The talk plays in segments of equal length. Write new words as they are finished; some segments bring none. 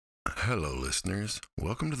Hello, listeners.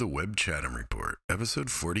 Welcome to the Webb Chatham Report,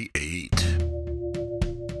 episode 48.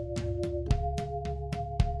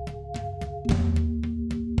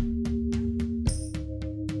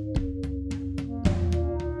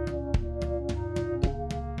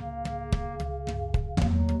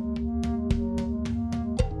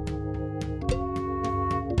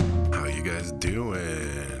 How you guys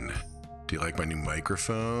doing? Do you like my new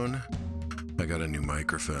microphone? I got a new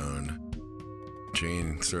microphone.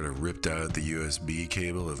 Jane sort of ripped out the USB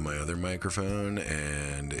cable of my other microphone,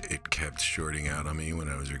 and it kept shorting out on me when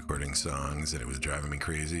I was recording songs, and it was driving me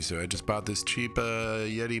crazy. So I just bought this cheap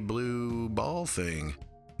Yeti blue ball thing.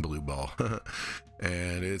 Blue ball.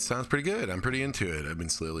 And it sounds pretty good. I'm pretty into it. I've been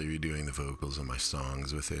slowly redoing the vocals on my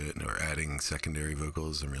songs with it, or adding secondary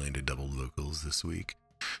vocals. I'm really into double vocals this week.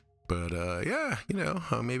 But yeah,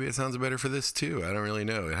 maybe it sounds better for this too. I don't really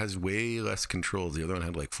know. It has way less controls. The other one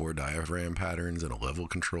had like 4 diaphragm patterns and a level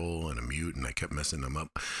control and a mute, and I kept messing them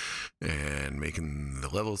up and making the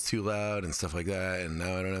levels too loud and stuff like that. And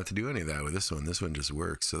now I don't have to do any of that with this one. This one just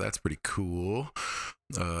works. So that's pretty cool.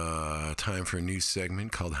 Time for a new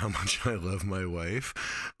segment called How Much I Love My Wife.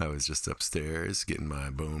 I was just upstairs getting my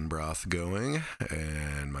bone broth going,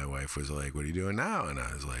 and my wife was like, "What are you doing now?" And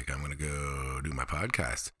I was like, "I'm going to go do my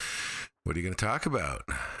podcast." "What are you going to talk about?"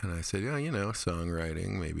 And I said, "Yeah,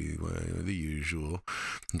 songwriting, maybe the usual."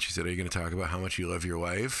 And she said, "Are you going to talk about how much you love your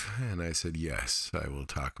wife?" And I said, "Yes, I will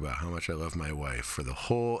talk about how much I love my wife for the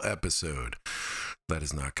whole episode." That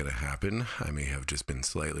is not going to happen. I may have just been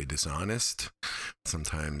slightly dishonest.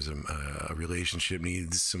 Sometimes a relationship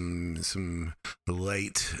needs some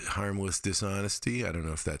light, harmless dishonesty. I don't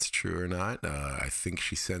know if that's true or not. I think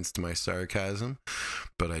she sensed my sarcasm,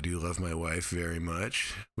 but I do love my wife very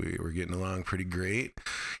much. We're getting along pretty great.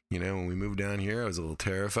 When we moved down here, I was a little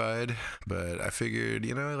terrified, but I figured,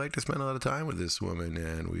 I like to spend a lot of time with this woman,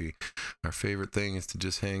 and our favorite thing is to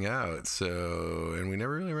just hang out. And we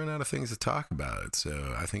never really run out of things to talk about.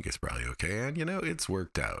 So I think it's probably okay. And, it's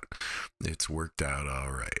worked out. It's worked out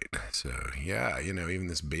all right. So, yeah, even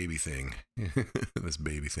this baby thing,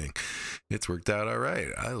 it's worked out all right.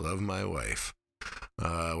 I love my wife.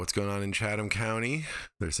 What's going on in Chatham County?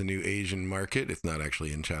 There's a new Asian market. It's not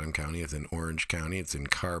actually in Chatham County. It's in Orange County. It's in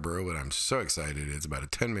Carrboro, but I'm so excited. It's about a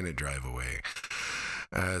 10-minute drive away,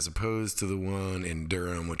 as opposed to the one in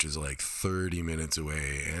Durham, which is like 30 minutes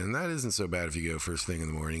away. And that isn't so bad if you go first thing in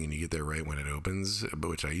the morning and you get there right when it opens,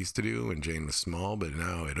 which I used to do when Jane was small, but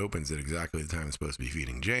now it opens at exactly the time I'm supposed to be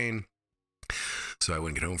feeding Jane. So I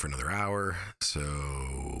wouldn't get home for another hour.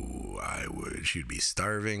 So she'd be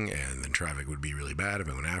starving, and then traffic would be really bad if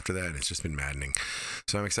I went after that. And it's just been maddening.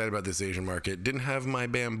 So I'm excited about this Asian market. Didn't have my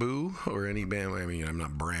bamboo or any bamboo. I mean, I'm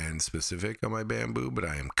not brand specific on my bamboo, but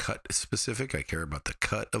I am cut specific. I care about the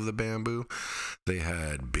cut of the bamboo. They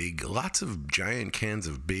had lots of giant cans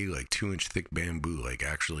of big, like 2-inch thick bamboo, like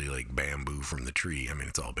actually like bamboo from the tree. I mean,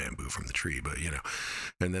 it's all bamboo from the tree, but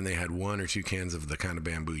and then they had 1 or 2 cans of the kind of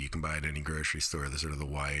bamboo you can buy at any grocery store. The sort of the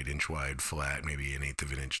wide, inch wide, flat, maybe 1/8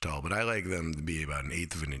 of an inch tall, but I like them to be about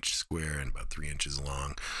 1/8 of an inch square and about 3 inches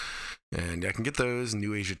long. And I can get those.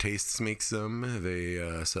 New Asia Tastes makes them.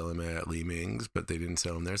 They sell them at Lee Ming's, but they didn't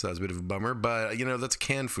sell them there, so that was a bit of a bummer. But, that's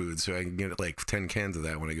canned food, so I can get like 10 cans of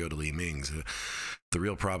that when I go to Lee Ming's. The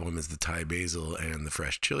real problem is the Thai basil and the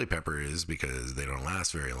fresh chili peppers, because they don't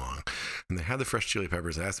last very long. And they had the fresh chili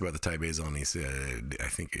peppers. I asked about the Thai basil, and he said, I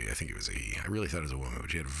think it was a he. I really thought it was a woman,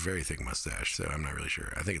 but she had a very thick mustache, so I'm not really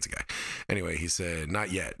sure. I think it's a guy. Anyway, he said,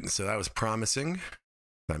 not yet. So that was promising.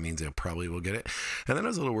 That means they probably will get it. And then I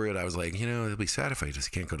was a little worried. I was like, it'll be sad if I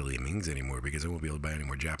just can't go to Lee Ming's anymore, because I won't be able to buy any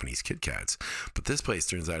more Japanese Kit Kats. But this place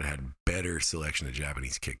turns out it had better selection of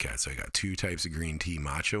Japanese Kit Kats. So I got 2 types of green tea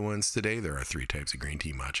matcha ones today. There are 3 types of green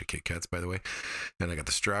tea matcha Kit Kats, by the way. And I got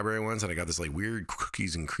the strawberry ones, and I got this like weird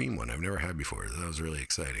cookies and cream one I've never had before. That was really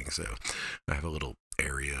exciting. So I have a little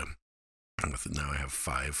area. Now I have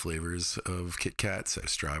 5 flavors of Kit Kats. I have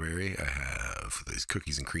strawberry. I have these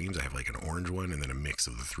cookies and creams. I have like an orange one, and then a mix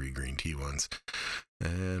of the 3 green tea ones.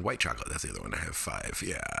 And white chocolate, that's the other one. I have 5.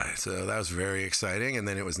 Yeah, so that was very exciting. And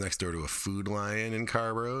then it was next door to a Food Lion in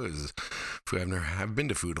Carrboro. I've been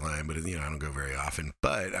to Food Lion, but I don't go very often.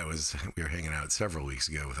 But we were hanging out several weeks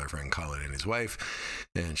ago with our friend Colin and his wife,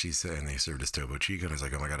 and she said, and they served us Topo Chico, and I was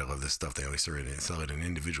like, oh my God, I love this stuff. They always sell it in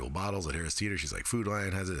individual bottles at Harris Teeter. She's like, Food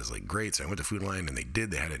Lion has it. It's like, great. So I went to Food Lion, and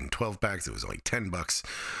they had it in 12 packs. It was like $10,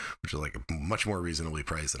 which is like a much more reasonably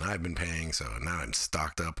priced than I've been paying. So now I'm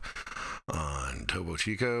stocked up on Topo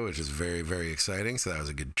Chico, which is very, very exciting. So that was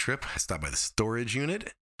a good trip. I stopped by the storage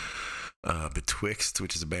unit. Betwixt,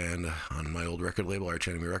 which is a band on my old record label, Arch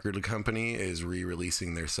Enemy Record Company, is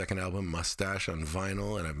re-releasing their second album, Mustache, on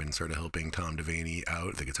vinyl, and I've been sort of helping Tom Devaney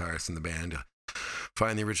out, the guitarist in the band,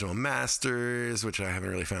 find the original masters, which I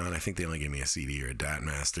haven't really found. I think they only gave me a CD or a DAT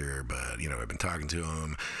master, but, I've been talking to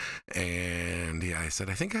him, and I said,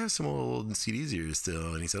 I think I have some old CDs here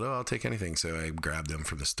still, and he said, I'll take anything, so I grabbed them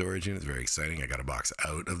from the storage unit. It's very exciting. I got a box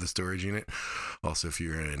out of the storage unit. Also, if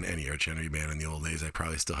you're in any Arch Enemy band in the old days, I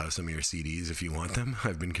probably still have some of your CDs if you want them.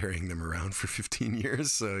 I've been carrying them around for 15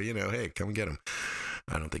 years, so, hey, come get them.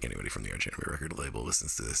 I don't think anybody from the Arch Enemy record label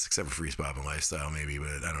listens to this, except for Freeze Pop and Lifestyle, maybe,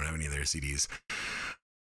 but I don't have any of their CDs.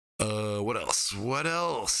 What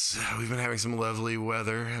else? We've been having some lovely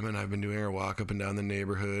weather. I've been doing our walk up and down the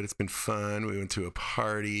neighborhood. It's been fun. We went to a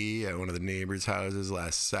party at one of the neighbors' houses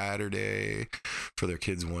last Saturday for their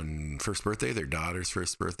kids' first birthday, their daughter's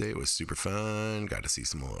first birthday. It was super fun. Got to see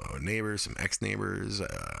some neighbors, some ex-neighbors,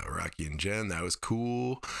 Rocky and Jen. That was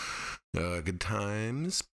cool. Good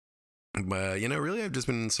times. But, really, I've just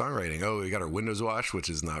been songwriting. Oh, we got our windows washed, which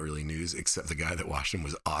is not really news, except the guy that washed them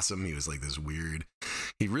was awesome. He was like this weird,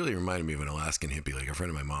 he really reminded me of an Alaskan hippie, like a friend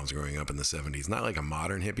of my mom's growing up in the 70s. Not like a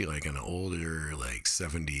modern hippie, like an older, like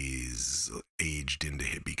 70s, aged into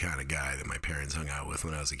hippie kind of guy that my parents hung out with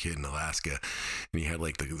when I was a kid in Alaska. And he had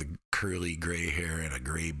like the curly gray hair and a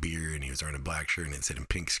gray beard, and he was wearing a black shirt, and it said in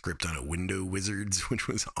pink script on it, Window Wizards, which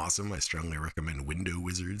was awesome. I strongly recommend Window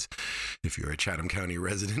Wizards if you're a Chatham County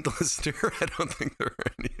resident listener. I don't think there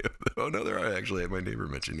are any of them. Oh, no, there are actually. My neighbor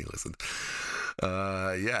mentioned he listened.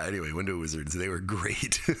 Anyway, Window Wizards, they were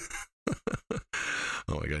great.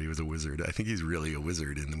 Oh my God, he was a wizard. I think he's really a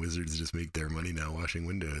wizard, and the wizards just make their money now washing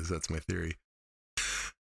windows. That's my theory.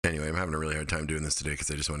 Anyway, I'm having a really hard time doing this today because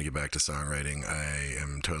I just want to get back to songwriting. I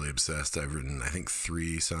am totally obsessed. I've written, I think,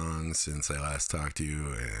 3 songs since I last talked to you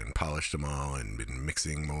and polished them all and been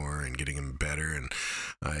mixing more and getting them better. And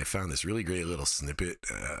I found this really great little snippet.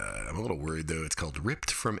 I'm a little worried, though. It's called Ripped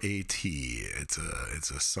from AT. It's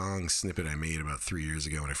a song snippet I made about 3 years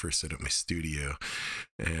ago when I first set up my studio.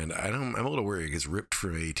 And I'm a little worried because Ripped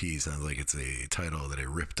from AT sounds like it's a title that I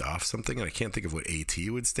ripped off something. And I can't think of what AT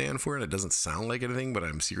would stand for. And it doesn't sound like anything, but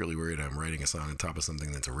I'm secretly worried I'm writing a song on top of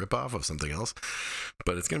something that's a ripoff of something else,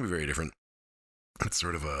 but it's going to be very different. It's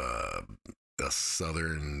sort of a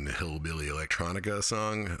southern hillbilly electronica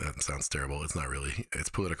song. That sounds terrible. It's not really. It's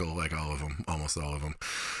political, like all of them, almost all of them.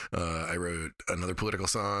 I wrote another political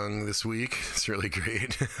song this week. It's really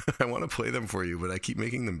great. I want to play them for you, but I keep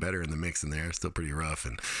making them better in the mix, and they're still pretty rough.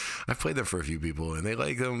 And I've played them for a few people, and they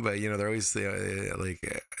like them, but they're always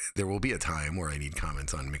like, there will be a time where I need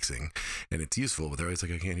comments on mixing, and it's useful, but they're always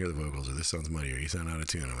like, I can't hear the vocals, or this sounds muddy, or you sound out of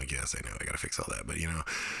tune. I'm like, yes, I know, I got to fix all that, but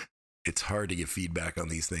it's hard to get feedback on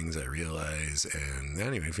these things, I realize. And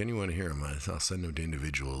anyway, if anyone want to hear them, I'll send them to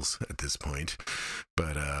individuals at this point.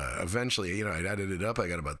 But eventually, I added it up. I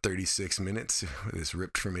got about 36 minutes with this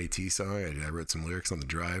Ripped from AT song. I wrote some lyrics on the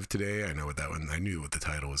drive today. I knew what the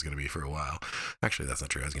title was going to be for a while. Actually, that's not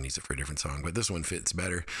true. I was going to use it for a different song, but this one fits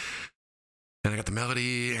better. And I got the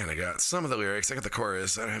melody, and I got some of the lyrics. I got the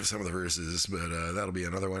chorus. I have some of the verses, but that'll be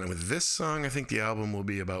another one. And with this song, I think the album will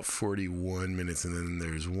be about 41 minutes, and then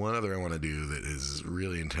there's one other I want to do that is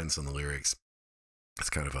really intense on the lyrics.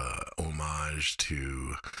 It's kind of a homage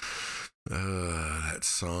to that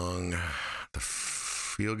song, the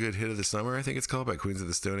feel-good hit of the summer, I think it's called, by Queens of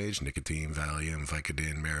the Stone Age: nicotine, Valium,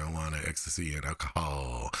 Vicodin, marijuana, ecstasy, and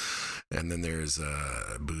alcohol. And then there's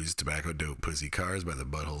booze, tobacco, dope, pussy, cars by the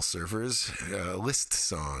Butthole Surfers. List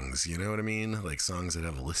songs, you know what I mean? Like songs that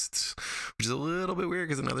have lists, which is a little bit weird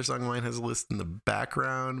because another song of mine has a list in the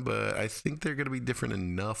background, but I think they're going to be different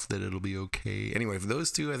enough that it'll be okay. Anyway, for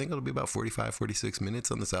those two, I think it'll be about 45, 46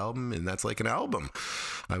 minutes on this album, and that's like an album.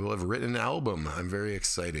 I will have written an album. I'm very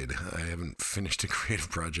excited. I haven't finished a creative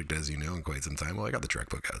project, as you know, in quite some time. Well, I got the track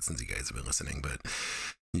book out since you guys have been listening, but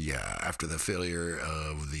yeah, after the failure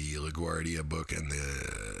of the LaGuardia book and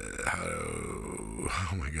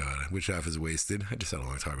oh my God, Which Half is Wasted. I just had a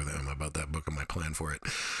long talk with him about that book and my plan for it.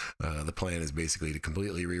 The plan is basically to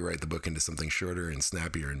completely rewrite the book into something shorter and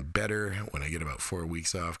snappier and better when I get about 4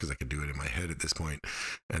 weeks off, because I can do it in my head at this point,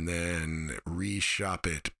 and then reshop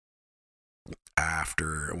it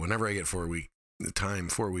after, whenever I get 4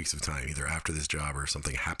 weeks of time, either after this job or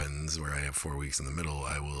something happens where I have 4 weeks in the middle,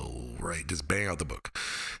 I will just bang out the book,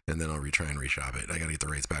 and then I'll try and reshop it. I got to get the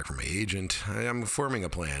rights back from my agent. I'm forming a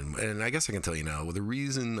plan, and I guess I can tell you now, the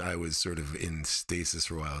reason I was sort of in stasis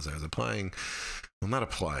for a while is I was not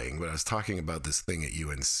applying, but I was talking about this thing at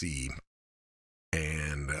UNC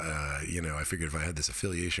And, I figured if I had this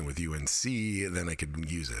affiliation with UNC, then I could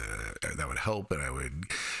that would help, and I would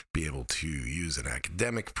be able to use an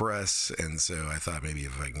academic press. And so I thought maybe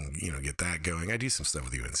if I can, get that going. I do some stuff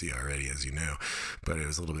with UNC already, as you know, but it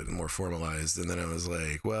was a little bit more formalized. And then I was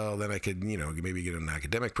like, well, then I could, maybe get an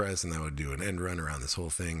academic press, and that would do an end run around this whole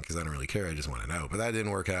thing, because I don't really care. I just want it out. But that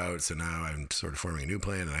didn't work out. So now I'm sort of forming a new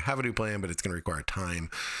plan, and I have a new plan, but it's going to require time.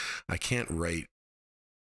 I can't write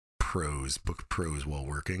book prose while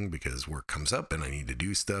working, because work comes up and I need to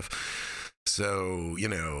do stuff. So,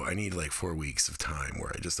 I need like 4 weeks of time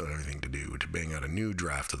where I just don't have anything to do to bang out a new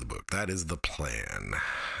draft of the book. That is the plan.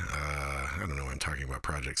 I don't know why I'm talking about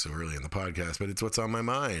projects so early in the podcast, but it's what's on my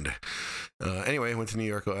mind. Anyway, I went to New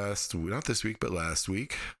York not this week, but last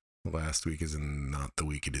week. Last week is not the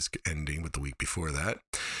week it is ending, but the week before that.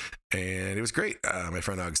 And it was great. My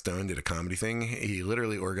friend Aug Stone did a comedy thing. He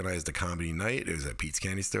literally organized a comedy night. It was at Pete's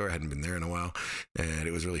Candy Store. I hadn't been there in a while. And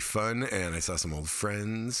it was really fun. And I saw some old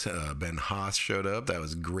friends. Ben Haas showed up. That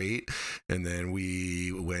was great. And then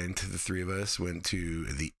the three of us went to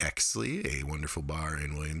the Exley, a wonderful bar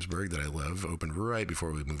in Williamsburg that I love. Opened right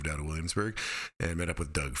before we moved out of Williamsburg. And met up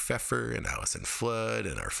with Doug Pfeffer and Allison Flood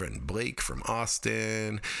and our friend Blake from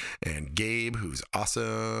Austin and Gabe, who's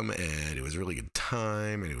awesome. And it was a really good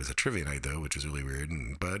time. And it was a trivia night, though, which was really weird,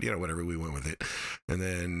 but whatever, we went with it. And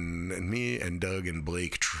then me and Doug and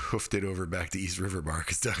Blake hoofed it over back to East River Bar,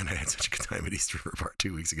 because Doug and I had such a good time at East River Bar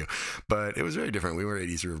 2 weeks ago. But it was very different. We were at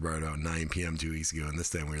East River Bar at about 9 p.m. 2 weeks ago, and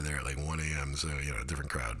this time we were there at like 1 a.m. So a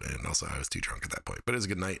different crowd. And also I was too drunk at that point, but it was a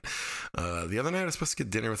good night. The other night I was supposed to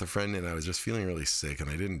get dinner with a friend, and I was just feeling really sick, and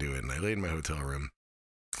I didn't do it. And I laid in my hotel room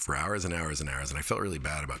for hours and hours and hours, and I felt really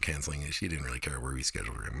bad about canceling it. She didn't really care where we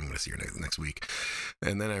scheduled her. I'm going to see her next week.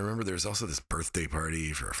 And then I remember there was also this birthday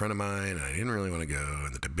party for a friend of mine, and I didn't really want to go,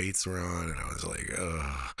 and the debates were on, and I was like,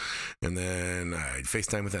 ugh. And then I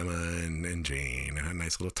FaceTime with Emma and Jane, and had a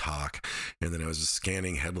nice little talk, and then I was just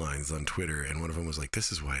scanning headlines on Twitter, and one of them was like,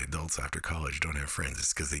 this is why adults after college don't have friends.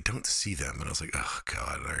 It's because they don't see them. And I was like, oh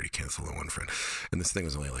God, I already canceled the one friend. And this thing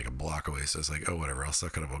was only like a block away, so I was like, oh, whatever, I'll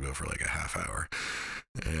suck it up. I'll go for like a half hour.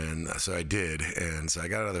 And so I did. And so I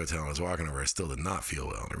got out of the hotel, and I was walking over. I still did not feel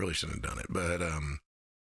well, and I really shouldn't have done it. But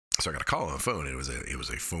so I got a call on the phone. It was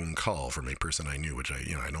a phone call from a person I knew, which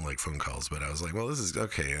I don't like phone calls, but I was like, well, this is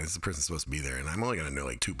okay. This is the person supposed to be there, and I'm only going to know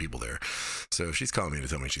like 2 people there. So if she's calling me to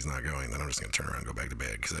tell me she's not going, then I'm just going to turn around and go back to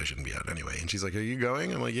bed, because I shouldn't be out anyway. And she's like, are you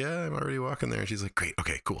going? I'm like, yeah, I'm already walking there. And she's like, great.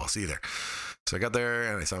 Okay, cool. I'll see you there. So I got there,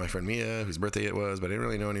 and I saw my friend Mia, whose birthday it was, but I didn't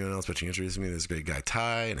really know anyone else, but she introduced me to this great guy,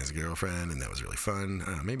 Ty, and his girlfriend, and that was really fun.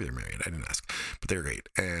 Maybe they're married. I didn't ask, but they were great.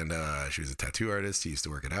 And she was a tattoo artist. He used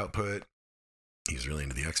to work at Output. He was really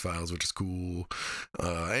into the X-Files, which is cool.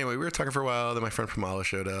 Anyway, we were talking for a while. Then my friend Pramala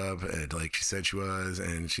showed up, and like she said she was,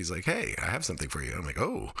 and she's like, hey, I have something for you. I'm like,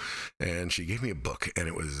 oh. And she gave me a book, and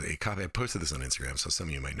it was a copy. I posted this on Instagram, so some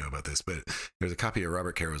of you might know about this, but there's a copy of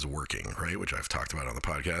Robert Caro's Working, right, which I've talked about on the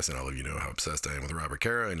podcast, and all of you know how obsessed I am with Robert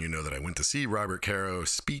Caro, and you know that I went to see Robert Caro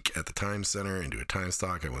speak at the Times Center and do a Times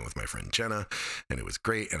talk. I went with my friend Jenna, and it was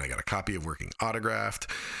great, and I got a copy of Working autographed.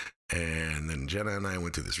 And then Jenna and I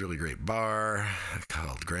went to this really great bar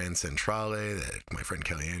called Grand Centrale that my friend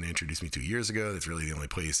Kellyanne introduced me to years ago. That's really the only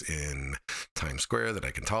place in Times Square that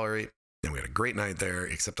I can tolerate. And we had a great night there,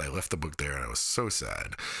 except I left the book there, and I was so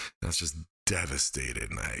sad. I was just devastated.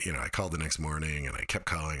 And I called the next morning, and I kept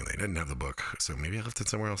calling, and they didn't have the book. So maybe I left it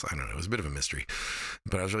somewhere else. I don't know. It was a bit of a mystery,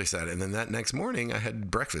 but I was really sad. And then that next morning I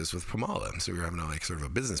had breakfast with Pamela. So we were having sort of a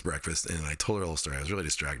business breakfast, and I told her the whole story. I was really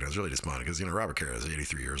distracted. I was really despondent because, Robert Caro is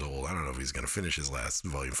 83 years old. I don't know if he's going to finish his last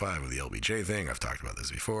volume 5 of the LBJ thing. I've talked about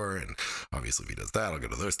this before. And obviously if he does that, I'll go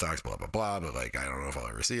to those talks, blah, blah, blah. But I don't know if I'll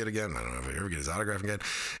ever see it again. I don't know if I ever get his autograph again.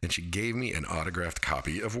 And she gave me an autographed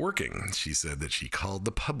copy of Working. She said that she called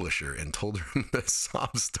the publisher and told her this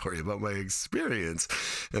sob story about my experience,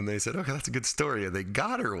 and they said, okay, that's a good story, and they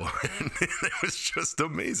got her one. It was just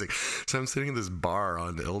amazing. So I'm sitting in this bar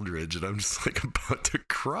on Eldridge, and I'm just about to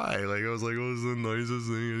cry. I was like, oh, it's the nicest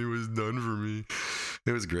thing anyone's done for me.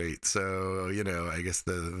 It was great. So I guess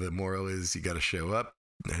the moral is you got to show up.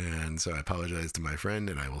 And so I apologize to my friend,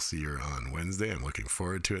 and I will see her on Wednesday. I'm looking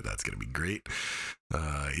forward to it. That's going to be great.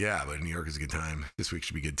 But New York is a good time. This week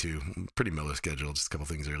should be good too. Pretty mellow schedule, just a couple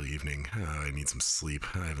things early evening. I need some sleep.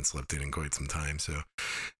 I haven't slept in quite some time. So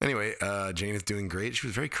anyway, Jane is doing great. She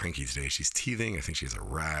was very cranky today. She's teething. I think she has a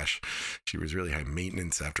rash. She was really high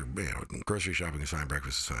maintenance after, grocery shopping was fine,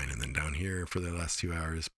 breakfast was fine. And then down here for the last 2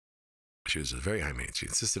 hours, She was just very high maintenance. She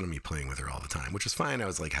insisted on me playing with her all the time, which was fine. I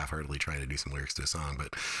was like half-heartedly trying to do some lyrics to a song, but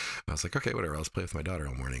I was like, okay, whatever. I'll just play with my daughter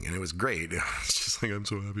all morning. And it was great. It's just like, I'm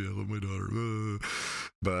so happy. I love my daughter.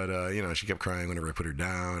 But, you know, she kept crying whenever I put her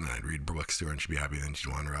down. I'd read books to her and she'd be happy. Then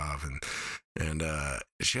she'd wander off. And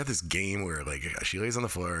she had this game where like she lays on the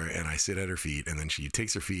floor and I sit at her feet, and then she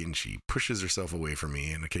takes her feet and she pushes herself away from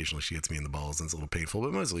me, and occasionally she hits me in the balls and it's a little painful,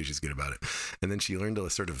 but mostly she's good about it. And then she learned to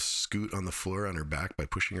sort of scoot on the floor on her back by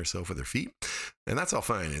pushing herself with her feet, and that's all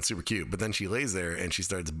fine. It's super cute. But then she lays there and she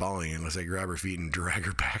starts bawling unless I grab her feet and drag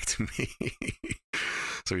her back to me.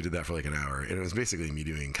 So we did that for like an hour, and it was basically me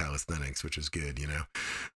doing calisthenics, which is good, you know.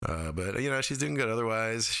 But, you know, she's doing good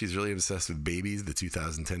otherwise. She's really obsessed with Babies, the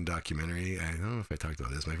 2010 documentary. I don't know if I talked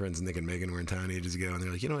about this. My friends Nick and Megan were in town ages ago, and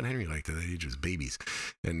they're like, you know what Henry liked at that age was Babies.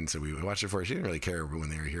 And so we watched it for her. She didn't really care when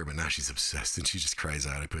they were here, but now she's obsessed, and she just cries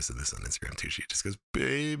out. I posted this on Instagram too. She just goes,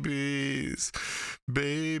 babies,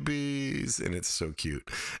 babies. And it's so cute.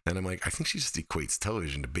 And I'm like, I think she just equates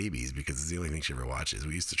television to Babies because it's the only thing she ever watches.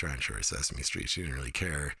 We used to try and show her Sesame Street. She didn't really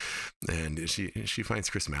care. And she finds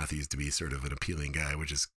Chris Matthews to be sort of an appealing guy,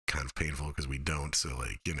 which is kind of painful because we don't. So,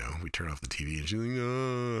 like, you know, we turn off the TV and she's like,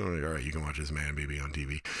 oh, I'm like, all right, you can watch this man baby on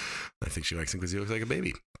TV. I think she likes him because he looks like a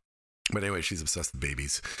baby. But anyway, she's obsessed with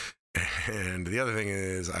Babies. And the other thing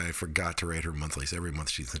is, I forgot to write her monthly. So every month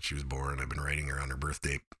since she was born, I've been writing her on her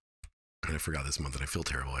birthday. And I forgot this month, and I feel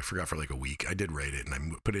terrible. I forgot for like a week. I did write it, and I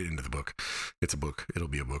put it into the book. It's a book. It'll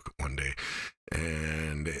be a book one day.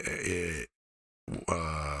 And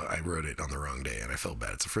I wrote it on the wrong day, and I felt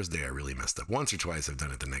bad. It's the first day I really messed up. Once or twice I've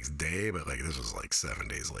done it the next day, but like this was like 7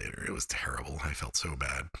 days later. It was terrible. I felt so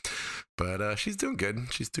bad. But she's doing good.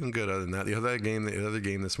 She's doing good. Other than that, the other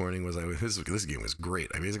game this morning was this game was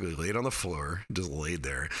great. I basically laid on the floor, just laid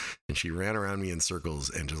there, and she ran around me in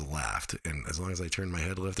circles and just laughed. And as long as I turned my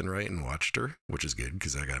head left and right and watched her, which is good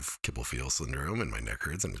because I got Kipple-Feel syndrome and my neck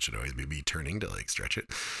hurts, and it should always be me turning to like stretch it.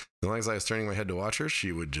 As long as I was turning my head to watch her,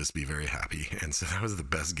 she would just be very happy. And so that was the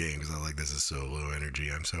best game because I was like, this is so low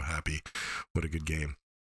energy. I'm so happy. What a good game.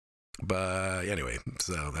 But anyway,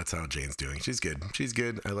 so that's how Jane's doing. She's good. She's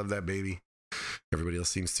good. I love that baby. Everybody else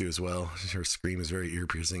seems to as well. Her scream is very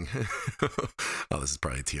ear-piercing. Oh, this is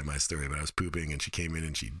probably a TMI story, but I was pooping and she came in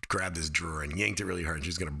and she grabbed this drawer and yanked it really hard and she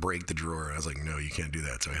was going to break the drawer. And I was like, no, you can't do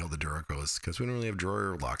that. So I held the drawer closed because we don't really have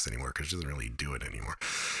drawer locks anymore because she doesn't really do it anymore.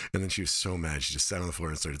 And then she was so mad. She just sat on the floor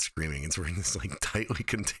and started screaming. And so we're in this like tightly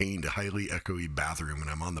contained, highly echoey bathroom and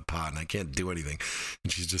I'm on the pot and I can't do anything.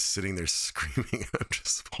 And she's just sitting there screaming. And I'm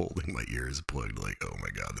just holding my ears plugged like, oh my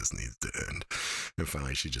God, this needs to end. And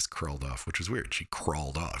finally she just crawled off, which was weird. She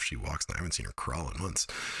crawled off. She walks now. I haven't seen her crawl in months.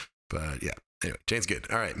 But yeah, anyway, Jane's good.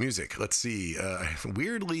 All right, music. Let's see.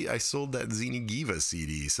 Weirdly, I sold that Zeni Geva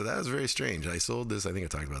CD. So that was very strange. I sold this. I think I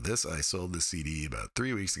talked about this. I sold this CD about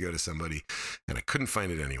 3 weeks ago to somebody, and I couldn't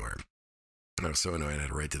find it anywhere. I was so annoyed. I had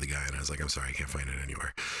to write to the guy, and I was like, I'm sorry, I can't find it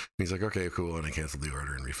anywhere. And he's like, okay, cool. And I canceled the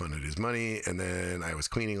order and refunded his money. And then I was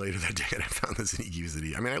cleaning later that day, and I found this Zeni Geva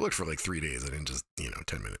CD. I mean, I looked for like 3 days. I didn't just,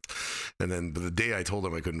 10 minutes. And then the day I told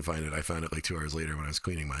him I couldn't find it, I found it like 2 hours later when I was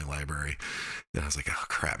cleaning my library. And I was like, oh,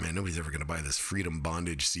 crap, man. Nobody's ever going to buy this Freedom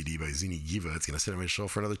Bondage CD by Zeni Geva. It's going to sit on my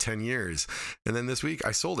shelf for another 10 years. And then this week,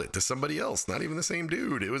 I sold it to somebody else, not even the same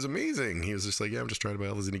dude. It was amazing. He was just like, yeah, I'm just trying to buy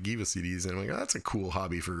all the Zeni Geva CDs. And I'm like, oh, that's a cool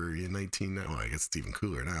hobby for 19... Well, I guess it's even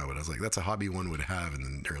cooler now, but I was like, that's a hobby one would have in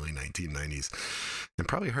the early 1990s. And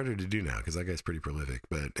probably harder to do now because that guy's pretty prolific.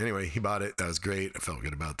 But anyway, he bought it. That was great. I felt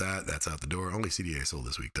good about that. That's out the door. Only CD I sold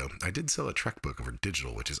this week, though. I did sell a Trek book over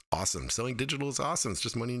digital, which is awesome. Selling digital is awesome. It's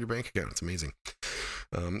just money in your bank account. It's amazing.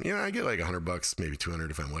 I get like $100, maybe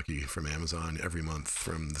 200 if I'm lucky, from Amazon every month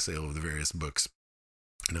from the sale of the various books.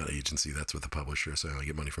 Not agency, that's with the publisher, so I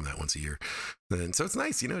get money from that once a year. And so it's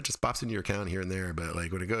nice, it just pops into your account here and there. But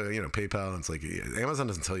like when it goes, PayPal, it's like Amazon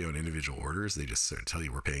doesn't tell you on individual orders, they just tell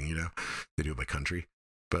you we're paying you now. They do it by country.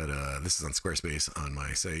 But this is on Squarespace on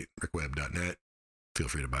my site, rickwebb.net. Feel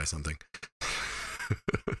free to buy something.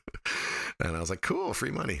 And I was like, cool, free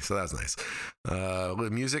money. So that was nice.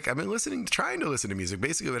 With music, I've been trying to listen to music.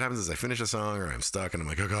 Basically what happens is I finish a song or I'm stuck and I'm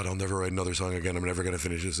like, oh God, I'll never write another song again. I'm never going to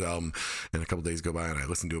finish this album. And a couple days go by and I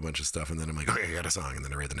listen to a bunch of stuff and then I'm like, okay, I got a song. And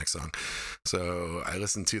then I write the next song. So I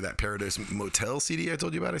listened to that Paradise Motel CD I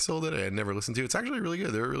told you about. I sold it. I had never listened to it. It's actually really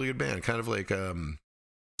good. They're a really good band. Kind of like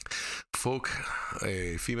folk,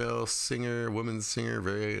 a female singer, woman singer,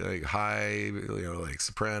 very like high, like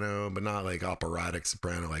soprano, but not like operatic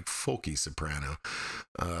soprano, like folky soprano.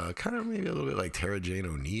 Kind of maybe a little bit like Tara Jane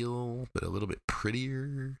O'Neill, but a little bit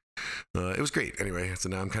prettier. It was great. Anyway, so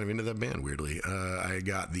now I'm kind of into that band, weirdly. I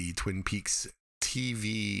got the Twin Peaks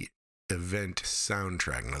TV event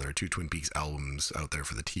soundtrack. Now, there are 2 Twin Peaks albums out there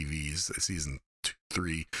for the TVs, season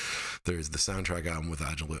 3. There's the soundtrack album with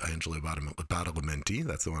Angelo Badalamenti.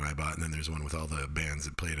 That's the one I bought. And then there's one with all the bands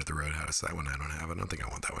that played at the Roadhouse. That one I don't have. I don't think I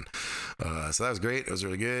want that one. So that was great. It was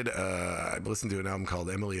really good. I listened to an album called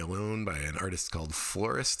Emily Alone by an artist called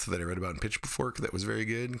Florist that I read about in Pitchfork. That was very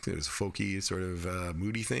good. It was a folky sort of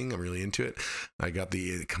moody thing. I'm really into it. I got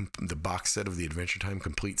the box set of the Adventure Time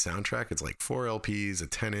complete soundtrack. It's like 4 LPs, a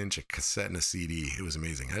 10-inch, a cassette, and a CD. It was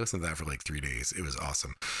amazing. I listened to that for like 3 days. It was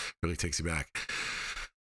awesome. Really takes you back.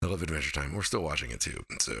 I love Adventure Time. We're still watching it too.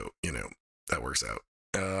 So, that works out.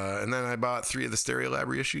 And then I bought 3 of the Stereolab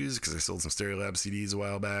reissues because I sold some Stereolab CDs a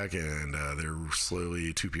while back, and they're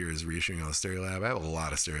slowly, 2Peer is reissuing all the Stereolab. I have a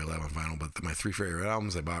lot of Stereolab on vinyl, but my 3 favorite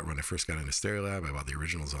albums I bought when I first got into Stereolab. I bought the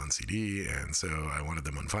originals on CD, and so I wanted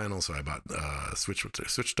them on vinyl, so I bought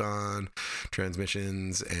Switched On,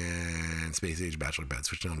 Transmissions, and Space Age Bachelor Bad.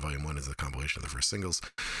 Switched On Volume 1 is a compilation of the first singles,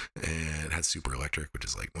 and it has Super Electric, which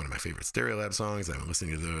is like one of my favorite Stereolab songs. I've been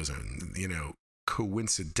listening to those, and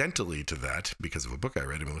coincidentally to that, because of a book I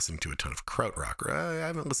read, I've been listening to a ton of krautrock. I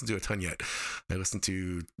haven't listened to a ton yet. I listened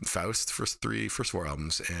to Faust first 4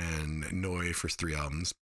 albums, and Neu first 3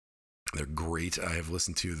 albums. They're great. I have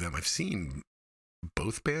listened to them. I've seen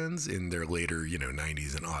both bands in their later,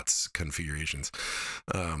 90s and aughts configurations.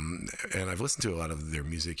 And I've listened to a lot of their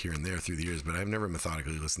music here and there through the years, but I've never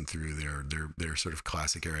methodically listened through their sort of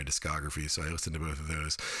classic era discography. So I listened to both of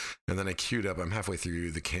those. And then I queued up, I'm halfway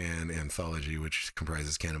through the Can anthology, which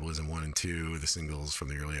comprises Cannibalism 1 and 2, the singles from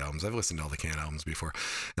the early albums. I've listened to all the Can albums before.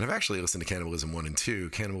 And I've actually listened to Cannibalism 1 and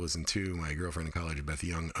 2. Cannibalism 2, my girlfriend in college, Beth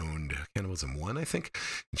Young, owned Cannibalism 1, I think.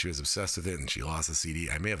 And she was obsessed with it, and she lost the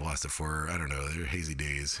CD. I may have lost it for her. I don't know. They're hazy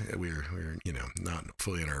days. We were not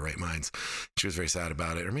fully in our right minds. She was very sad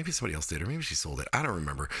about it, or maybe somebody else did, or maybe she sold it. I don't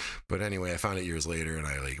remember. But anyway, I found it years later, and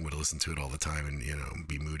I would listen to it all the time, and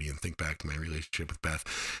be moody and think back to my relationship with Beth.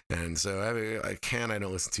 And so I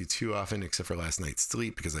don't listen to too often, except for Last Night's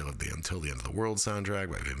Sleep, because I love the Until the End of the World soundtrack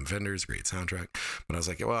by Wim Wenders, great soundtrack. But I was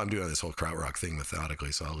like, well, I'm doing this whole krautrock thing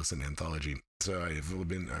methodically, so I'll listen to Anthology. So I've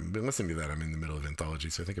been listening to that. I'm in the middle of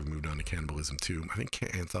Anthology, so I think I've moved on to Cannibalism 2. I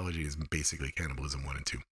think Anthology is basically Cannibalism 1 and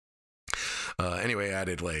 2. Anyway, I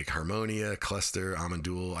added like Harmonia, Cluster,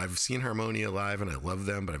 Amadul. I've seen Harmonia live and I love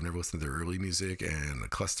them, but I've never listened to their early music. And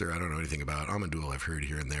Cluster, I don't know anything about. Amadul, I've heard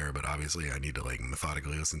here and there, but obviously I need to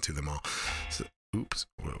methodically listen to them all. So, oops,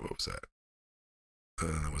 what was that?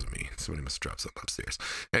 That wasn't me. Somebody must have dropped something upstairs.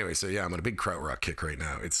 Anyway, so yeah, I'm on a big krautrock kick right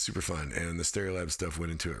now. It's super fun. And the Stereolab stuff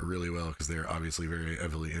went into it really well because they're obviously very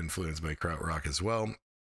heavily influenced by krautrock as well.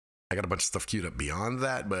 I got a bunch of stuff queued up beyond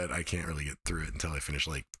that, but I can't really get through it until I finish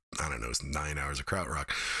 9 hours of krautrock,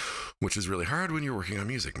 which is really hard when you're working on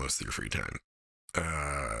music most of your free time.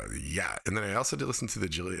 Yeah, and then I also did listen to the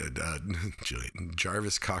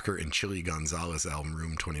Jarvis Cocker and Chilly Gonzalez album,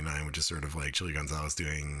 Room 29, which is sort of like Chilly Gonzalez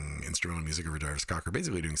doing instrumental music over Jarvis Cocker,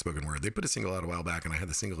 basically doing spoken word. They put a single out a while back, and I had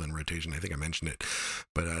the single in rotation. I think I mentioned it,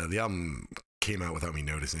 but the album came out without me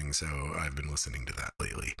noticing, so I've been listening to that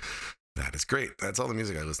lately. That is great. That's all the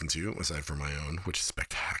music I listen to, aside from my own, which is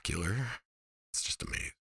spectacular. It's just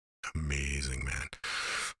amazing. Amazing,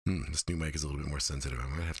 man. This new mic is a little bit more sensitive. I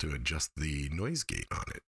might have to adjust the noise gate on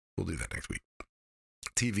it. We'll do that next week.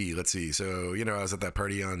 TV, let's see. So, I was at that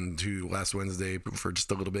party on last Wednesday for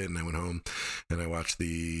just a little bit, and I went home and I watched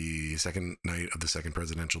the second night of the second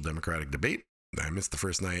presidential Democratic debate. I missed the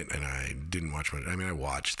first night and I didn't watch much. I mean, I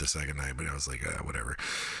watched the second night, but I was like, whatever.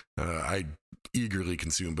 I eagerly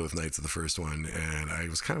consumed both nights of the first one, and I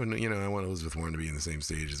was kind of, I want Elizabeth Warren to be in the same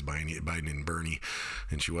stage as Biden and Bernie,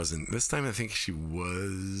 and she wasn't. This time I think she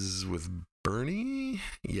was with Bernie.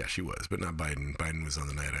 Yeah, she was, but not Biden. Biden was on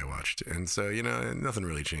the night I watched. And so, nothing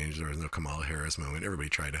really changed. There was no Kamala Harris moment. Everybody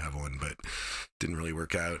tried to have one, but didn't really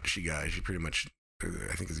work out. She pretty much,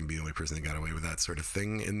 I think, is going to be the only person that got away with that sort of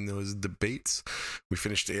thing in those debates. We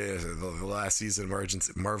finished the last season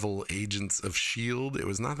of Marvel Agents of S.H.I.E.L.D. It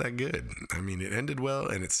was not that good. I mean, it ended well,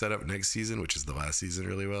 and it set up next season, which is the last season,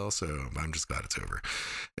 really well, so I'm just glad it's over.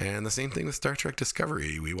 And the same thing with Star Trek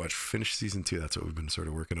Discovery. We finished season 2. That's what we've been sort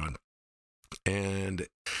of working on. And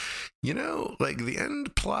the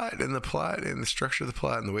end plot and the structure of the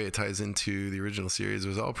plot and the way it ties into the original series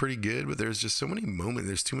was all pretty good, but there's just so many moments.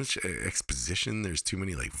 There's too much exposition. There's too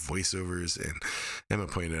many voiceovers. And Emma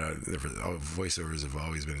pointed out voiceovers have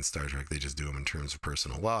always been in Star Trek. They just do them in terms of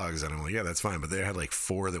personal logs. And I'm like, yeah, that's fine. But they had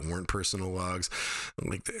 4 that weren't personal logs.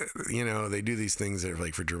 They do these things that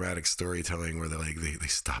are for dramatic storytelling where they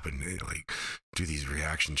stop and do these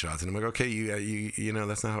reaction shots. And I'm like, okay, you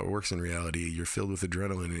that's not how it works in reality. You're filled with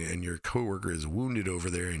adrenaline and your coworker is wounded over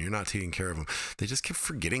there and you're not taking care of them. They just kept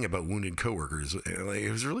forgetting about wounded coworkers. Like,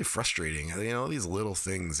 it was really frustrating. You know, all these little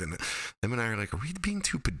things. And them and I are like, are we being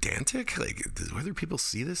too pedantic? Like, does other people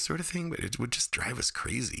see this sort of thing? But it would just drive us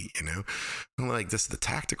crazy, you know? And like this, the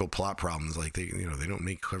tactical plot problems, like they don't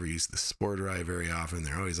make clever use of the spore drive very often.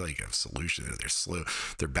 They're always like a solution. They're slow.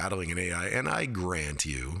 They're battling an AI. And I grant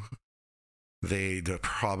you, they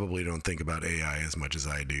probably don't think about AI as much as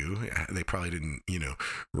I do. They probably didn't,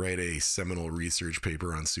 write a seminal research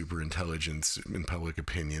paper on superintelligence in public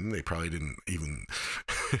opinion. They probably didn't even.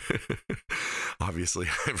 Obviously,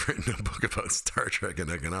 I've written a book about Star Trek and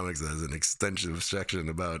economics that has an extensive section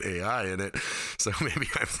about AI in it. So maybe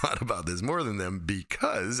I've thought about this more than them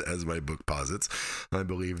because, as my book posits, I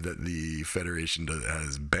believe that the Federation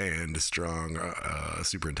has banned strong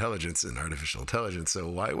superintelligence and artificial intelligence. So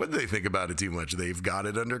why would they think about it too much? They've got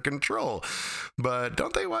it under control. But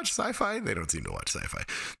don't they watch sci-fi? They don't seem to watch sci-fi.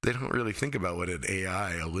 They don't really think about what an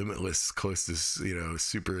AI, a limitless, close to,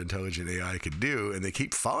 super intelligent AI could do. And they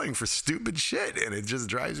keep falling for stupid shit. And it just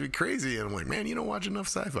drives me crazy. And I'm like, man, you don't watch enough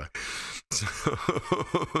sci-fi.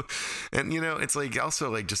 So, and it's like also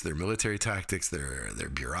like just their military tactics, their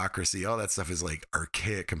bureaucracy, all that stuff is like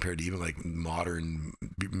archaic compared to even like modern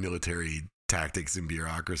military tactics and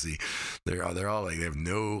bureaucracy. They're all like,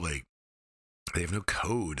 they have no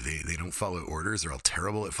code. They don't follow orders. They're all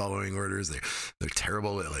terrible at following orders. They're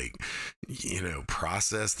terrible at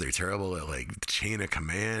process. They're terrible at like chain of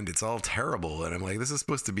command. It's all terrible. And I'm like, this is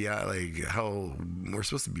supposed to be like how we're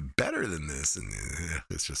supposed to be better than this. And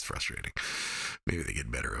it's just frustrating. Maybe they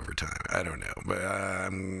get better over time. I don't know. But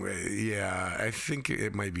yeah, I think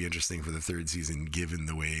it might be interesting for the third season given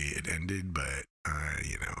the way it ended. But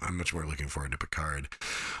I'm much more looking forward to Picard.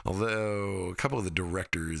 Although a couple of the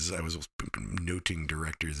directors, I was noting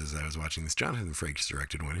directors as I was watching this. Jonathan Frakes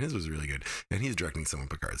directed one. His was really good. And he's directing some of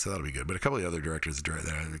Picard, so that'll be good. But a couple of the other directors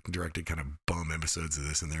that directed kind of bum episodes of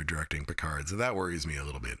this, and they're directing Picard. So that worries me a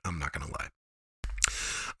little bit. I'm not going to lie.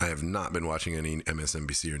 I have not been watching any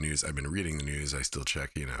MSNBC or news. I've been reading the news. I still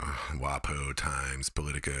check, WAPO, Times,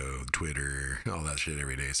 Politico, Twitter, all that shit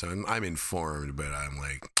every day. So I'm informed, but I'm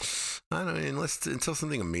like, I don't know, until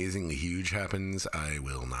something amazingly huge happens, I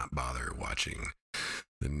will not bother watching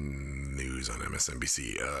the news on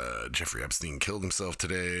MSNBC. Jeffrey Epstein killed himself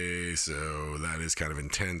today, so that is kind of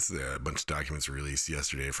intense. A bunch of documents were released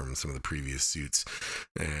yesterday from some of the previous suits,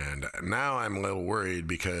 and now I'm a little worried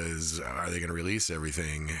because are they going to release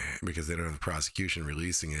everything because they don't have the prosecution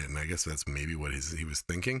releasing it? And I guess that's maybe what he was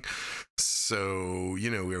thinking. So,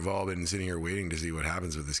 we've all been sitting here waiting to see what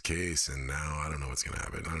happens with this case, and now I don't know what's going to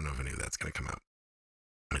happen. I don't know if any of that's going to come out.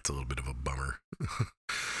 It's a little bit of a bummer.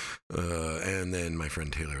 And then my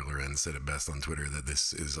friend Taylor Lorenz said it best on Twitter that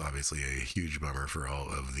this is obviously a huge bummer for all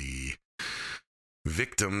of the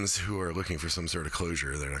victims who are looking for some sort of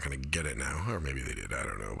closure. They're not going to get it now, or maybe they did. I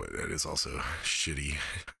don't know, but it is also shitty.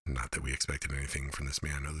 Not that we expected anything from this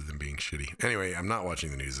man other than being shitty. Anyway, I'm not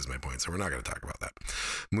watching the news is my point, so we're not going to talk about that.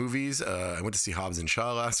 Movies, I went to see Hobbes and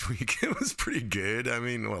Shaw last week. It was pretty good. I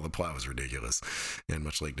mean, well, the plot was ridiculous, and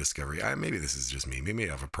much like Discovery, maybe this is just me. Maybe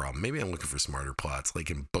I have a problem. Maybe I'm looking for smarter plots.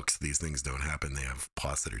 Like in books, these things don't happen. They have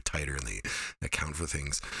plots that are tighter, and they account for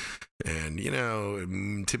things. And,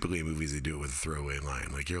 typically in movies, they do it with a throwaway line.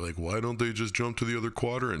 Like, you're like, why don't they just jump to the other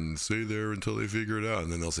quadrant and stay there until they figure it out?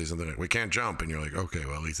 And then they'll say something like, we can't jump. And you're like, okay,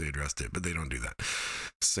 well, at least they addressed it. But they don't do that.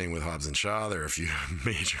 Same with Hobbes and Shaw. There are a few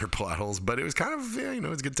major plot holes. But it was kind of,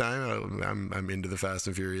 it's a good time. I'm into the Fast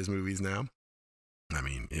and Furious movies now. I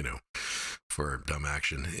mean, for dumb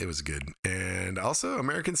action, it was good. And also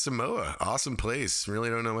American Samoa, awesome place. Really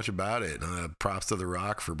don't know much about it. Props to The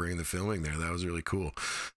Rock for bringing the filming there. That was really cool.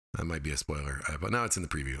 That might be a spoiler, but no, it's in the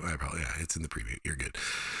preview. It's in the preview. You're good.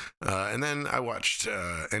 And then I watched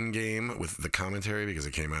Endgame with the commentary because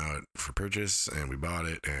it came out for purchase, and we bought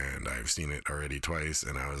it, and I've seen it already twice,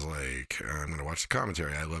 and I was like, I'm going to watch the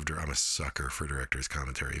commentary. I'm a sucker for director's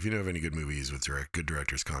commentary. If you know of any good movies with good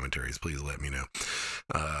director's commentaries, please let me know.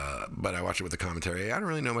 But I watched it with the commentary. I don't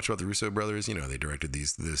really know much about the Russo brothers. They directed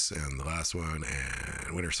this and the last one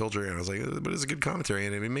and Winter Soldier, and I was like, but it's a good commentary,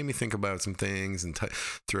 and it made me think about some things and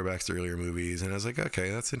throwbacks to earlier movies, and I was like, okay,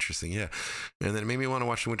 that's interesting, yeah. And then it made me want to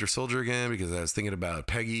watch the Winter Soldier again because I was thinking about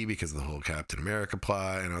Peggy because of the whole Captain America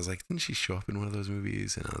plot, and I was like, didn't she show up in one of those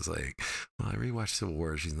movies? And I was like, well, I rewatched Civil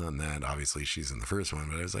War. She's not in that. Obviously, she's in the first one,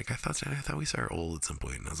 but I was like, I thought we saw her old at some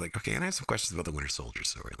point, and I was like, okay, and I have some questions about the Winter Soldier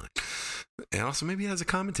storyline, and also maybe it has a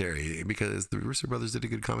commentary because the Russo brothers did a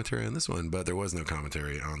good commentary on this one, but there was no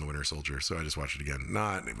commentary on the Winter Soldier, so I just watched it again.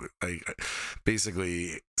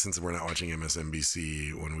 Basically, since we're not watching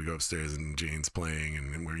MSNBC, one when we go upstairs and Jane's playing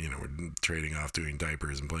and we're trading off doing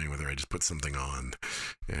diapers and playing with her, I just put something on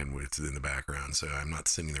and it's in the background. So I'm not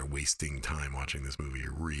sitting there wasting time watching this movie,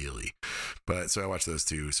 really. But so I watched those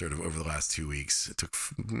two sort of over the last 2 weeks. It took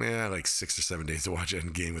like 6 or 7 days to watch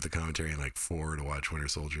Endgame with the commentary and like 4 to watch Winter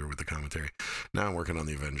Soldier with the commentary. Now I'm working on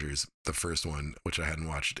the Avengers, the first one, which I hadn't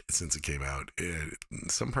watched since it came out.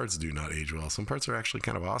 Some parts do not age well. Some parts are actually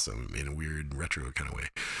kind of awesome in a weird retro kind of way.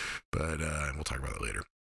 But we'll talk about that later.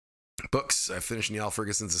 Books. I finished Niall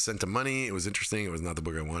Ferguson's Ascent of Money. It was interesting. It was not the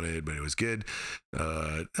book I wanted, but it was good.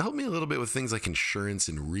 It helped me a little bit with things like insurance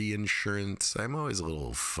and reinsurance. I'm always a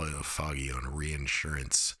little foggy on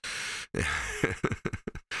reinsurance.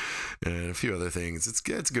 And a few other things. It's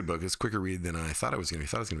a good book. It's a quicker read than I thought it was going to be. I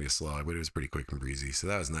thought it was going to be a slog, but it was pretty quick and breezy. So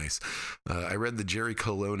that was nice. I read the Jerry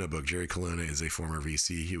Colona book. Jerry Colona is a former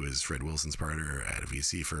VC. He was Fred Wilson's partner at a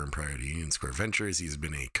VC firm prior to Union Square Ventures. He's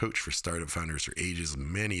been a coach for startup founders for ages.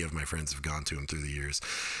 Many of my friends have gone to him through the years.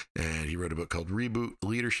 And he wrote a book called Reboot,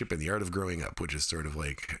 Leadership and the Art of Growing Up, which is sort of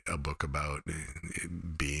like a book about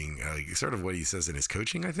being sort of what he says in his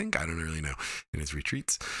coaching, I think. I don't really know. In his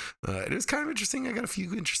retreats. It is kind of interesting. I got a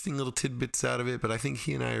few interesting little tidbits out of it, but I think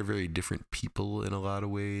he and I are very different people in a lot of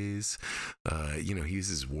ways. He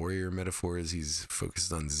uses warrior metaphors. He's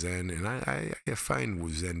focused on Zen, and I find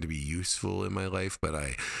Zen to be useful in my life, but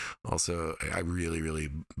I really, really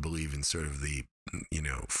believe in sort of the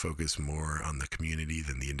focus more on the community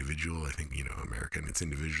than the individual. I think, America and its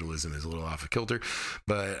individualism is a little off of kilter,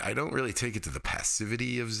 but I don't really take it to the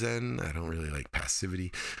passivity of Zen. I don't really like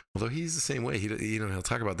passivity, although he's the same way. He'll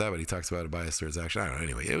talk about that, but he talks about a bias towards action. I don't know.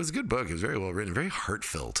 Anyway, it was a good book. It was very well written, very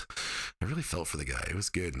heartfelt. I really felt for the guy. It was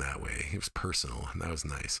good in that way. It was personal, and that was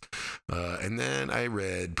nice. And then I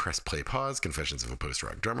read Press Play Pause, Confessions of a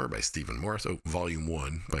Post-Rock Drummer by Stephen Morris. Volume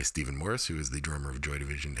 1 by Stephen Morris, who is the drummer of Joy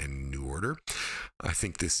Division and New Order. I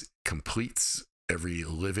think this completes every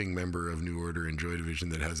living member of New Order and Joy Division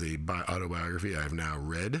that has a autobiography I've now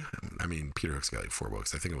read. I mean, Peter Hook's got like 4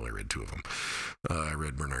 books. I think I've only read 2 of them. I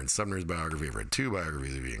read Bernard Sumner's biography. I've read 2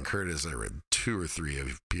 biographies of Ian Curtis. I read 2 or 3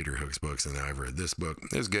 of Peter Hook's books, and now I've read this book.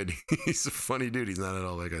 It was good. He's a funny dude. He's not at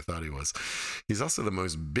all like I thought he was. He's also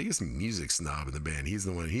the biggest music snob in the band. He's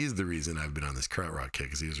the reason I've been on this krautrock kick,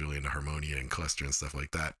 because he was really into Harmonia and Cluster and stuff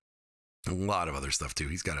like that. A lot of other stuff too.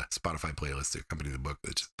 He's got a Spotify playlist to accompany the book,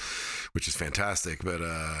 which is fantastic. But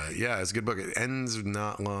it's a good book. It ends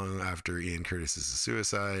not long after Ian Curtis's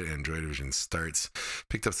suicide and Joy Division starts.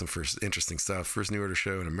 Picked up some first interesting stuff. First New Order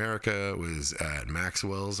show in America was at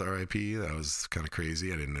Maxwell's RIP. That was kind of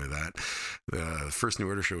crazy. I didn't know that. The first New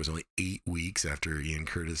Order show was only 8 weeks after Ian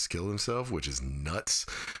Curtis killed himself, which is nuts.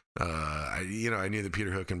 I knew that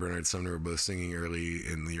Peter Hook and Bernard Sumner were both singing early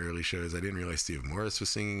in the early shows. I didn't realize Steve Morris was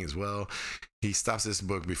singing as well. He stops this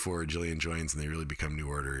book before Jillian joins and they really become New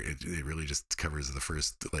Order. It really just covers the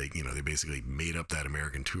first, they basically made up that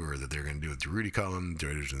American tour that they're going to do with Durutti Column. Joy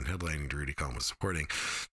Division headlining, Durutti Column was supporting.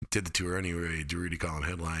 Did the tour anyway. Durutti Column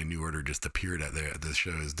headline. New Order just appeared at the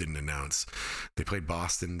shows, didn't announce. They played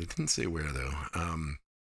Boston. They didn't say where though.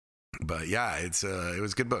 But yeah, it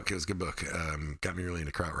was a good book. It was a good book. Got me really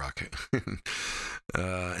into krautrock.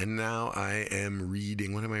 And now I am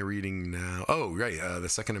reading, what am I reading now? Oh, right. The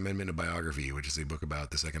Second Amendment, a biography, which is a book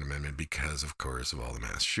about the Second Amendment because, of course, of all the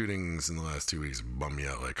mass shootings in the last 2 weeks. Bummed me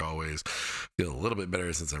out like always. Feel a little bit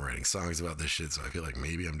better since I'm writing songs about this shit. So I feel like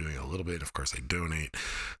maybe I'm doing a little bit. Of course, I donate.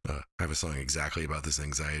 I have a song exactly about this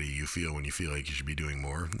anxiety you feel when you feel like you should be doing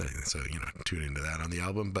more. So, tune into that on the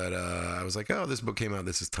album. But I was like, oh, this book came out.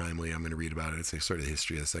 This is timely. I'm going to read about it. It's sort of the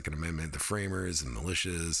history of the Second Amendment, the framers and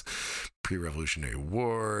militias, pre-Revolutionary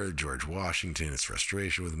War, George Washington, his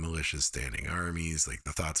frustration with militias, standing armies, like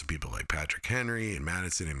the thoughts of people like Patrick Henry and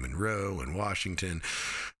Madison and Monroe and Washington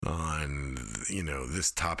on,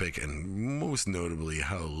 this topic, and most notably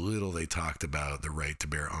how little they talked about the right to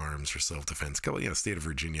bear arms for self-defense. State of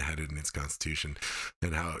Virginia had it in its constitution,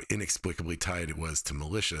 and how inexplicably tied it was to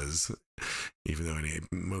militias. Even though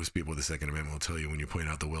most people with the Second Amendment will tell you when you point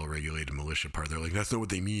out the well-regulated militia part, they're like, that's not what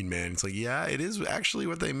they mean, man. It's like, yeah, it is actually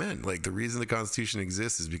what they meant. Like, the reason the Constitution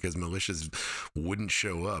exists is because militias wouldn't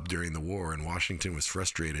show up during the war, and Washington was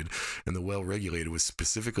frustrated, and the well-regulated was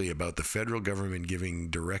specifically about the federal government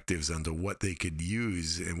giving directives onto what they could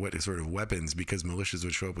use and what sort of weapons, because militias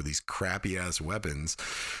would show up with these crappy-ass weapons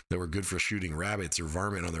that were good for shooting rabbits or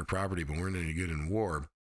varmint on their property, but weren't any good in war.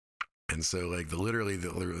 And so,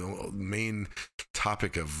 the main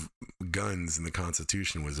topic of guns in the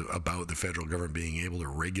Constitution was about the federal government being able to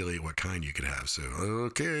regulate what kind you could have. So,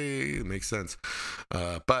 okay, it makes sense.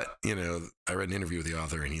 But, you know, I read an interview with the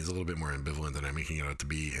author, and he's a little bit more ambivalent than I'm making it out to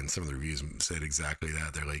be. And some of the reviews said exactly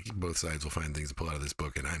that. They're like, both sides will find things to pull out of this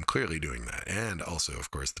book, and I'm clearly doing that. And also,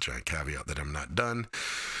 of course, the giant caveat that I'm not done.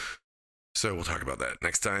 So we'll talk about that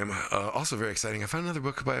next time. Also very exciting, I found another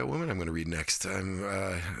book by a woman I'm going to read next.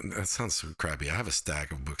 That sounds so crappy. I have a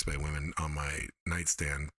stack of books by women on my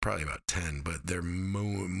nightstand, probably about 10, but they're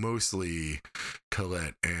mostly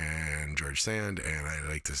Colette and George Sand, and I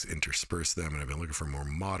like to intersperse them, and I've been looking for more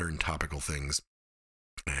modern topical things.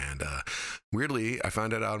 And weirdly, I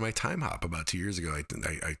found it out on my Timehop about 2 years ago. I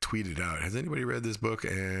tweeted out, has anybody read this book?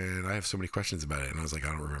 And I have so many questions about it. And I was like,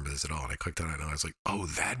 I don't remember this at all. And I clicked on it, and I was like, oh,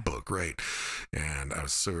 that book, right. And I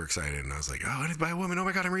was so excited. And I was like, oh, and it's by a woman. Oh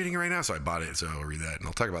my God, I'm reading it right now. So I bought it. So I'll read that. And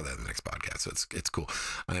I'll talk about that in the next podcast. So it's cool.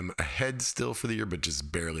 I'm ahead still for the year, but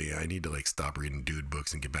just barely. I need to like stop reading dude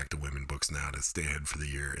books and get back to women books now to stay ahead for the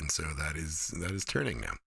year. And so that is turning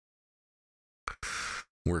now.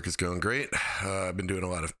 Work is going great. I've been doing a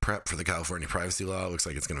lot of prep for the California privacy law. It looks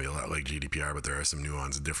like it's going to be a lot like GDPR, but there are some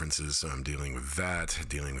nuance and differences. So I'm dealing with that,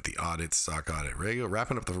 dealing with the audits, SOC audit,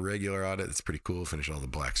 wrapping up the regular audit. It's pretty cool. Finish all the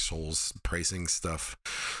Black Scholes pricing stuff,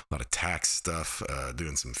 a lot of tax stuff,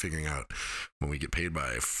 doing some figuring out when we get paid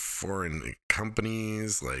by foreign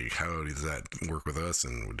companies, like how does that work with us?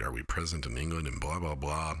 And are we present in England and blah, blah,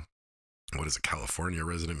 blah. What does a California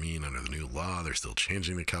resident mean under the new law? They're still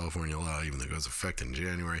changing the California law, even though it goes into effect in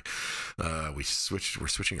January. We're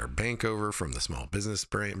switching our bank over from the small business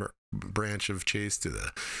branch of Chase to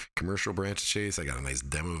the commercial branch of Chase. I got a nice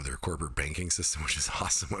demo of their corporate banking system, which is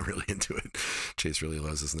awesome. I'm really into it. Chase really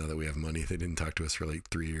loves us now that we have money. They didn't talk to us for like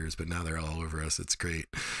 3 years, but now they're all over us. It's great.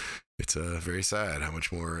 It's very sad how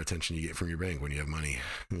much more attention you get from your bank when you have money.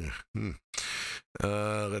 Yeah.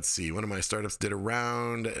 Let's see. One of my startups did a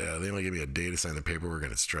round. They only gave me a day to sign the paperwork,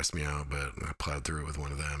 and it stressed me out, but I plowed through it with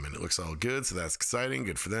one of them, and it looks all good, so that's exciting.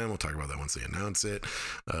 Good for them. We'll talk about that once they announce it.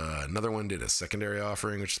 Another one did a secondary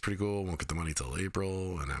offering, which is pretty cool. Won't get the money till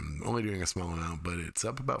April, and I'm only doing a small amount, but it's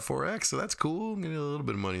up about 4x, so that's cool. I'm getting a little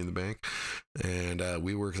bit of money in the bank. And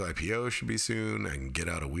WeWork's IPO should be soon. I can get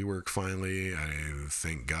out of WeWork finally. I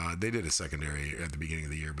thank God. They did a secondary at the beginning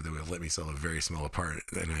of the year, but they would let me sell a very small part,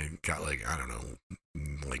 and I got like, I don't know,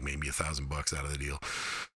 like maybe $1,000 out of the deal.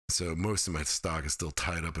 So most of my stock is still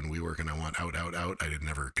tied up in WeWork, and I want out. I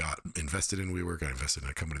never got invested in WeWork. I invested in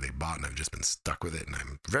a company they bought, and I've just been stuck with it, and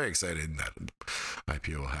I'm very excited that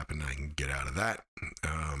IPO will happen and I can get out of that.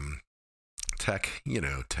 Tech.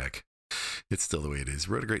 It's still the way it is.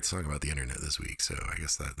 Wrote a great song about the internet this week, so I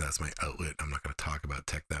guess that's my outlet. I'm not going to talk about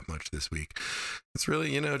tech that much this week. It's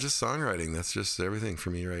really, just songwriting. That's just everything for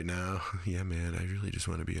me right now. Yeah, man, I really just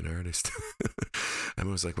want to be an artist. I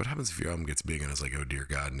was like, what happens if your album gets big? And I was like, oh, dear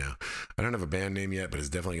God, no. I don't have a band name yet, but it's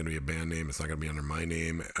definitely going to be a band name. It's not going to be under my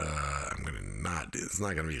name. It's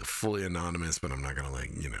not going to be fully anonymous, but I'm not going to,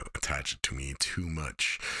 attach it to me too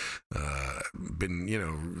much. Been,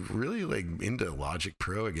 really like into Logic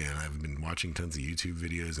Pro again. I've been watching tons of YouTube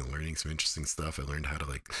videos and learning some interesting stuff. I learned how to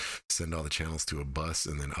like send all the channels to a bus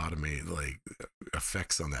and then automate like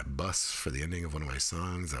effects on that bus for the ending of one of my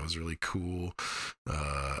songs. That was really cool.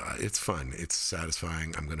 It's fun. It's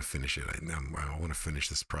satisfying. I'm going to finish it. I want to finish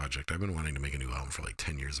this project. I've been wanting to make a new album for like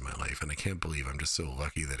 10 years of my life, and I can't believe I'm just so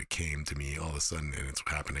lucky that it came to me all of a sudden and it's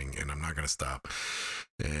happening, and I'm not going to stop.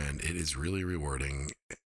 And it is really rewarding,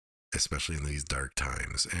 especially in these dark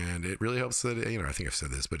times. And it really helps that, I think I've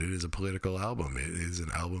said this, but it is a political album. It is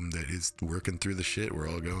an album that is working through the shit we're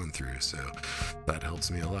all going through. So that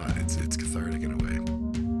helps me a lot. It's cathartic in a way.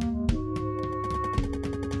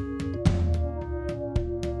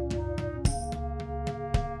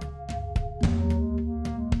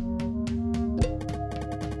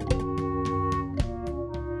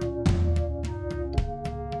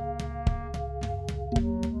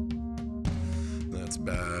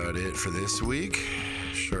 For this week,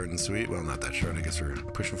 short and sweet. Well, not that short. I guess we're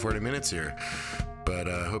pushing 40 minutes here. But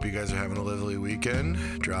I hope you guys are having a lovely weekend.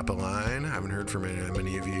 Drop a line. I haven't heard from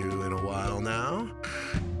many of you in a while now,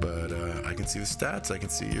 but I can see the stats. I can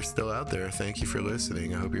see you're still out there. Thank you for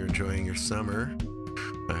listening. I hope you're enjoying your summer.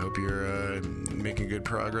 I hope you're making good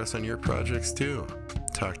progress on your projects too.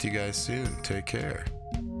 Talk to you guys soon. Take care.